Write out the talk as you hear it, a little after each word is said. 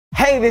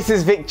Hey, this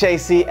is Vik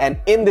JC, and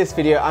in this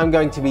video I'm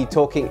going to be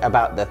talking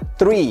about the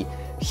 3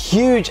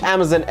 huge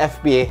Amazon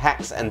FBA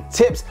hacks and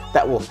tips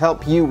that will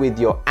help you with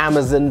your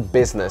Amazon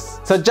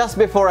business. So just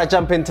before I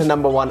jump into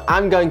number 1,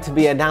 I'm going to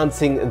be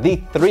announcing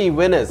the 3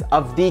 winners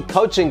of the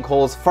coaching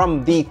calls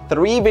from the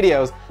 3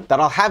 videos that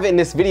I'll have in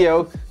this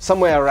video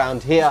somewhere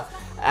around here.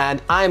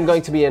 And I'm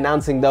going to be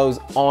announcing those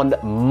on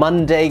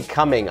Monday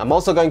coming. I'm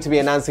also going to be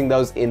announcing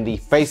those in the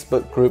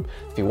Facebook group.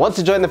 If you want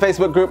to join the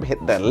Facebook group,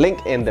 hit the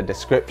link in the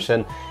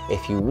description.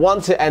 If you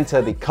want to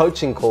enter the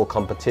coaching call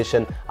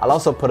competition, I'll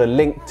also put a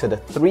link to the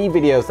 3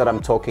 videos that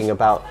I'm talking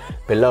about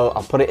below.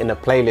 I'll put it in a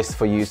playlist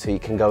for you so you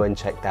can go and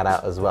check that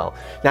out as well.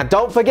 Now,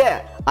 don't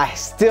forget, I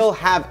still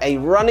have a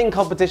running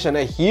competition,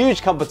 a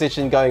huge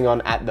competition going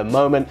on at the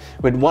moment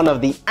with one of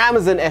the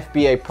Amazon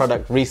FBA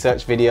product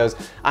research videos.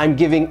 I'm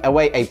giving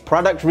away a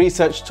product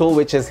research tool,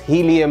 which is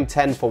Helium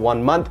 10 for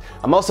 1 month.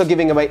 I'm also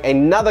giving away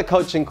another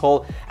coaching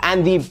call,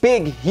 and the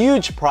big,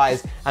 huge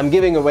prize, I'm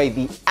giving away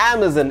the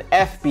Amazon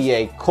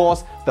FBA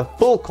course, the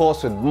full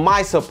course with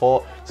my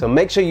support. So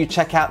make sure you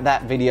check out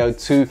that video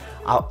too.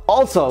 I'll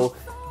also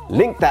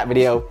link that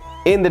video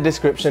in the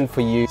description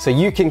for you so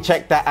you can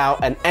check that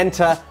out and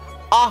enter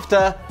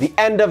after the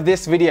end of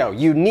this video.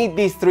 You need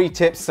these 3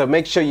 tips, so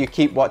make sure you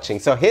keep watching.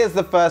 So here's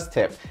the first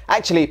tip.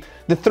 Actually,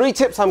 the 3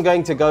 tips I'm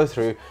going to go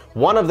through,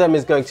 one of them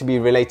is going to be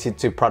related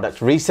to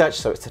product research,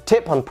 so it's a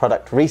tip on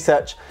product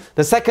research.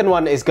 The second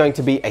one is going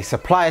to be a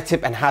supplier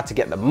tip and how to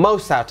get the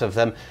most out of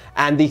them.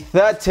 And the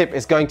third tip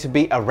is going to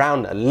be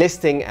around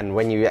listing and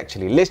when you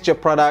actually list your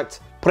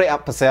product, put it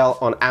up for sale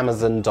on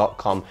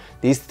Amazon.com.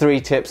 These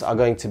 3 tips are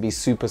going to be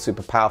super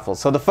powerful.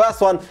 So the first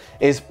one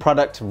is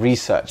product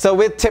research. So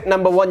with tip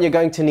number 1, you're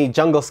going to need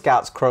Jungle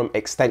Scout's Chrome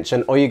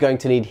extension, or you're going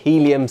to need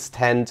Helium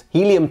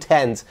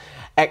 10's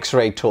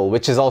X-ray tool,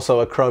 which is also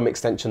a Chrome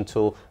extension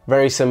tool,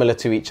 very similar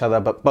to each other,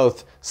 but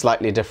both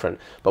slightly different.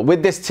 But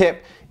with this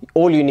tip,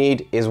 all you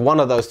need is one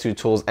of those 2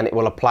 tools and it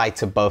will apply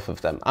to both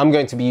of them. I'm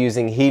going to be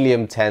using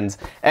Helium 10's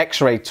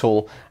X-ray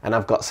tool, and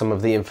I've got some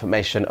of the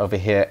information over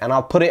here, and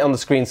I'll put it on the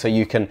screen so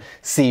you can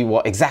see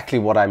exactly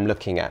what I'm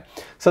looking at.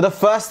 So the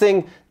first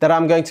thing that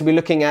I'm going to be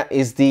looking at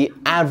is the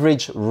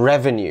average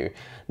revenue.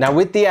 Now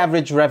with the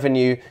average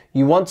revenue,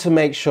 you want to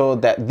make sure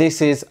that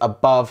this is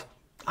above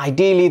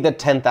ideally the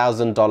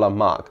 $10,000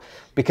 mark,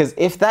 because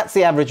if that's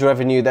the average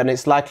revenue, then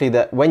it's likely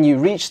that when you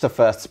reach the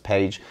first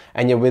page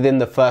and you're within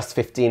the first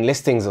 15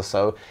 listings or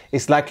so,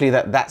 it's likely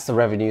that that's the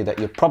revenue that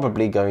you're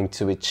probably going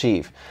to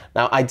achieve.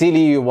 Now,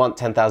 ideally you want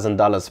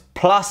 $10,000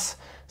 plus.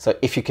 So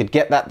if you could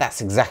get that,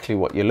 that's exactly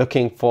what you're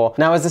looking for.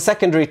 Now, as a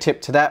secondary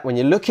tip to that, when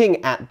you're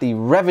looking at the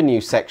revenue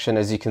section,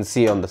 as you can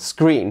see on the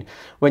screen,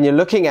 when you're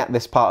looking at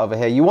this part over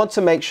here, you want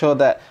to make sure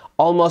that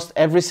almost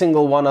every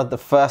single one of the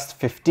first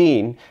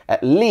 15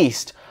 at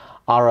least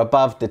are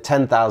above the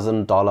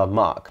 $10,000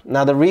 mark.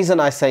 Now, the reason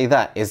I say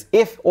that is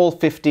if all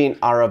 15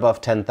 are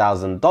above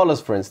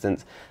 $10,000, for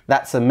instance,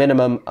 that's a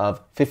minimum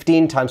of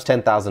 15 times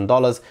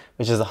 $10,000,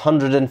 which is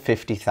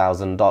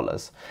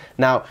 $150,000.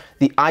 Now,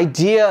 the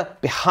idea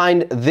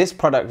behind this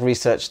product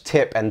research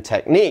tip and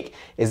technique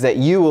is that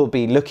you will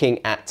be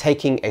looking at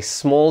taking a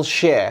small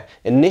share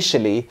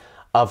initially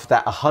of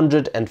that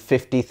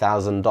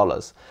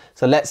 $150,000.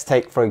 So let's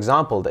take, for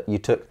example, that you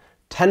took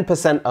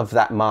 10% of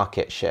that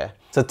market share.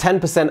 So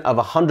 10% of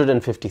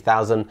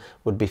 150,000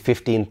 would be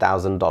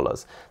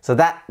 $15,000. So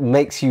that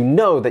makes you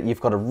know that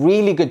you've got a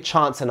really good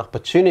chance and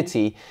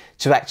opportunity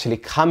to actually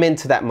come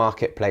into that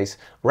marketplace,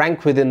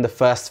 rank within the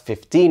first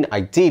 15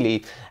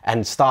 ideally,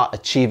 and start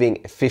achieving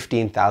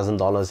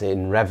 $15,000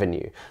 in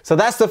revenue. So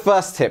that's the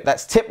first tip.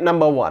 That's tip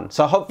number 1.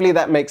 So hopefully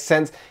that makes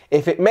sense.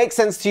 If it makes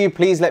sense to you,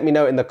 please let me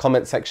know in the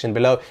comment section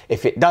below.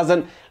 If it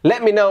doesn't,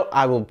 let me know.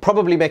 I will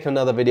probably make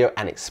another video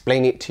and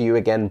explain it to you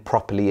again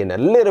properly in a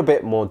little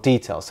bit more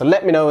detail. So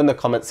let me know in the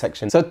comment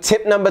section. So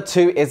tip number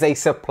 2 is a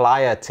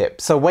supplier tip.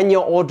 So when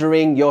you're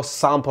ordering your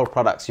sample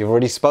products, you've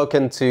already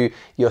spoken to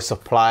your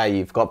supplier,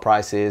 you've got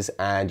prices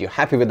and you're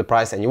happy with the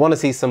price and you want to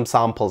see some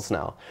samples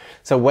now.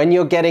 So when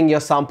you're getting your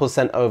samples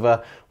sent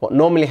over, what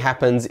normally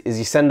happens is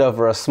you send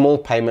over a small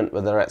payment,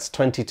 whether it's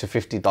 $20 to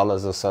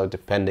 $50 or so,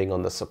 depending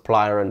on the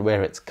supplier and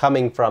where it's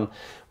coming from.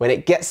 When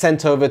it gets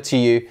sent over to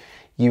you,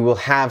 you will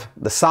have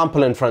the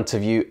sample in front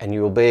of you and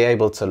you will be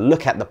able to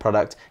look at the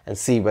product and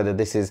see whether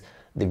this is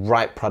the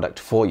right product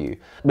for you.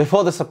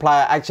 Before the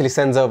supplier actually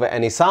sends over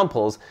any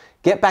samples,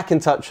 get back in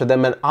touch with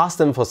them and ask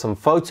them for some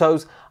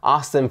photos,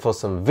 ask them for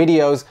some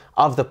videos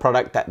of the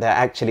product that they're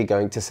actually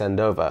going to send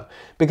over.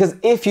 Because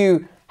if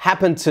you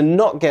happen to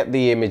not get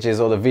the images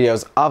or the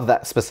videos of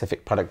that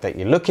specific product that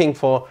you're looking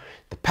for,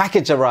 the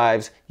package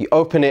arrives, you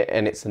open it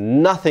and it's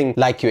nothing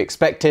like you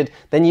expected,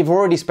 then you've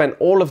already spent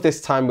all of this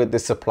time with the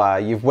supplier.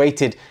 You've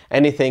waited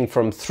anything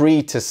from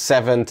 3 to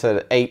 7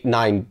 to 8,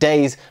 9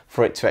 days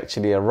for it to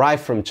actually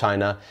arrive from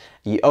China.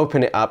 You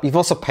open it up, you've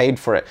also paid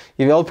for it.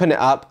 You open it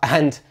up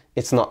and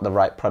it's not the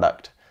right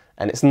product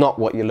and it's not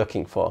what you're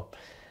looking for.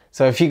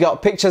 So if you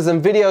got pictures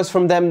and videos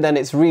from them, then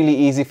it's really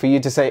easy for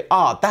you to say,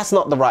 oh, that's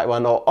not the right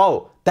one, or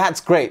oh,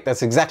 that's great.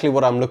 That's exactly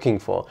what I'm looking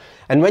for.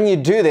 And when you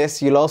do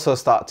this, you'll also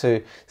start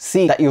to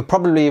see that you'll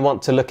probably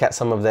want to look at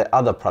some of their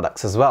other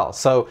products as well.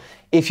 So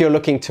if you're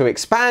looking to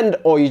expand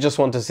or you just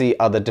want to see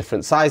other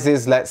different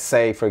sizes, let's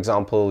say, for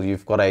example,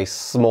 you've got a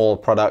small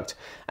product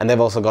and they've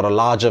also got a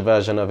larger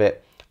version of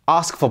it,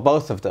 ask for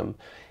both of them.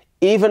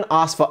 Even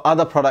ask for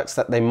other products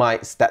that they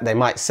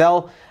might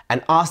sell,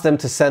 and ask them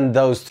to send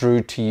those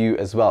through to you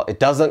as well. It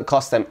doesn't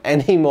cost them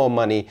any more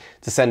money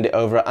to send it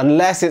over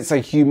unless it's a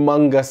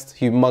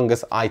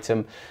humongous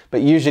item.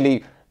 But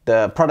usually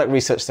the product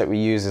research that we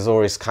use is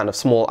always kind of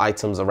small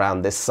items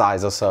around this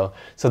size or so.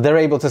 So they're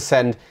able to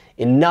send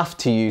enough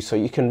to you so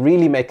you can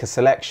really make a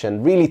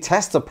selection, really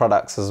test the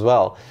products as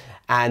well,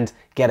 and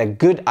get a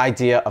good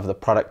idea of the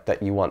product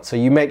that you want. So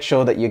you make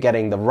sure that you're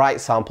getting the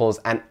right samples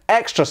and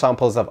extra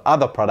samples of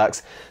other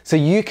products so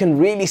you can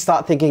really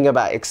start thinking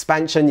about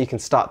expansion. You can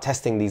start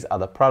testing these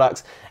other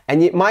products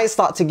and it might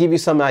start to give you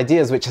some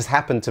ideas, which has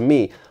happened to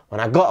me. When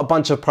I got a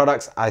bunch of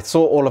products, I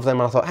saw all of them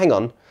and I thought, hang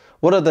on,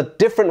 what are the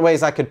different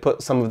ways I could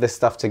put some of this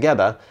stuff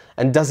together?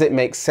 And does it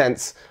make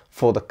sense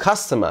for the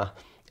customer?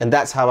 And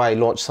that's how I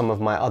launched some of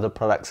my other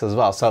products as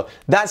well. So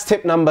that's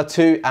tip number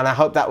 2, and I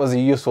hope that was a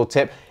useful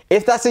tip.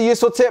 If that's a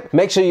useful tip,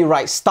 make sure you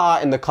write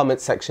star in the comment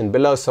section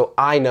below so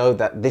I know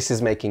that this is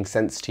making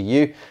sense to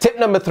you. Tip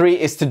number 3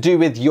 is to do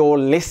with your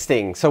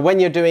listing. So when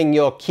you're doing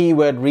your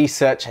keyword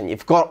research and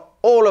you've got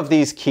all of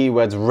these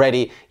keywords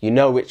ready, you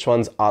know which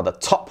ones are the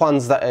top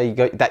ones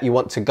that you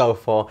want to go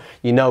for.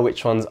 You know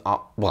which ones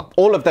are, well,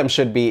 all of them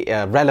should be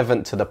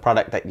relevant to the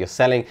product that you're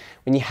selling.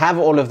 When you have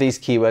all of these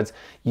keywords,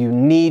 you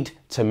need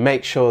to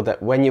make sure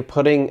that when you're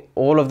putting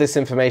all of this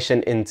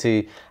information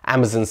into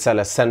Amazon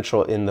Seller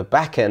Central in the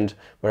backend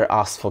where it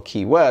asks for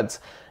keywords,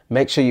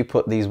 make sure you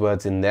put these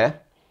words in there.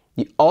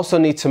 You also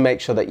need to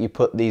make sure that you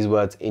put these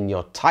words in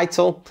your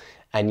title,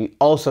 and you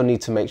also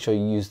need to make sure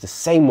you use the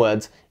same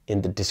words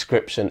in the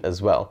description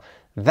as well.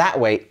 That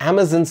way,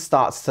 Amazon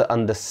starts to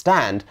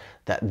understand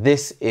that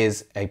this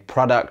is a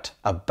product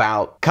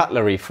about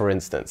cutlery, for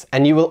instance.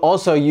 And you will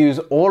also use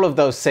all of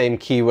those same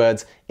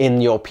keywords in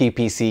your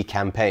PPC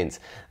campaigns.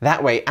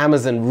 That way,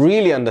 Amazon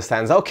really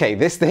understands, okay,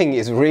 this thing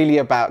is really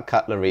about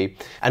cutlery.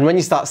 And when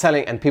you start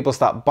selling and people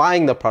start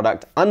buying the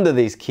product under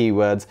these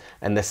keywords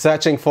and they're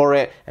searching for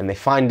it and they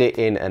find it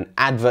in an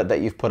advert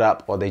that you've put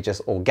up, or they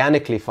just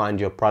organically find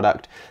your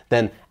product,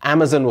 then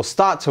Amazon will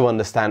start to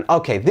understand,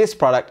 okay, this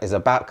product is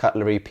about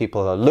cutlery.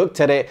 People have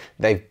looked at it,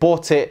 they've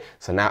bought it.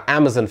 So now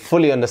Amazon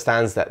fully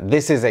understands that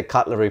this is a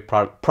cutlery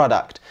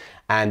product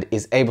and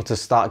is able to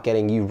start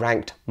getting you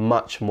ranked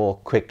much more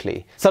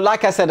quickly. So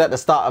like I said at the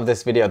start of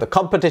this video, the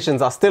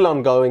competitions are still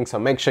ongoing, so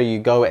make sure you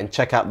go and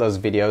check out those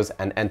videos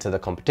and enter the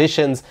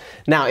competitions.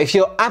 Now, if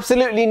you're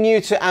absolutely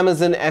new to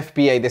Amazon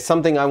FBA, there's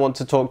something I want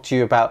to talk to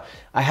you about.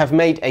 I have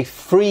made a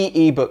free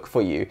ebook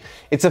for you.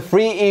 It's a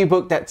free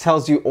ebook that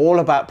tells you all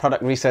about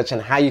product research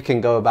and how you can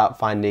go about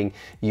finding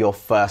your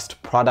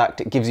first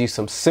product. It gives you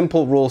some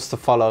simple rules to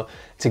follow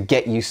to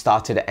get you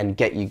started and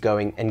get you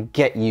going and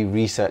get you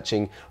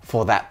researching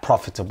for that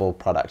profitable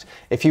product.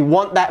 If you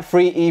want that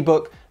free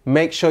ebook,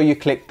 make sure you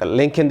click the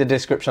link in the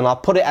description. I'll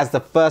put it as the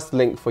first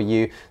link for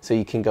you so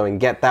you can go and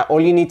get that.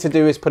 All you need to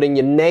do is put in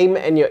your name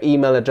and your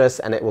email address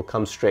and it will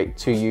come straight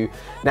to you.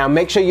 Now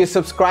make sure you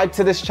subscribe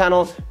to this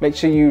channel, make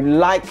sure you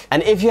like,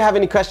 and if you have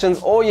any questions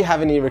or you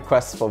have any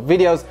requests for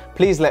videos,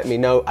 please let me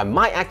know. I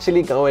might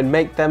actually go and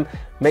make them.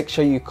 Make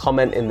sure you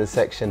comment in the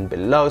section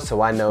below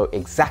so I know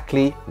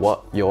exactly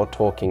what you're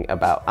talking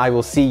about. I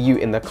will see you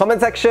in the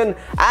comment section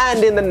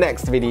and in the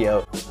next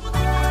video.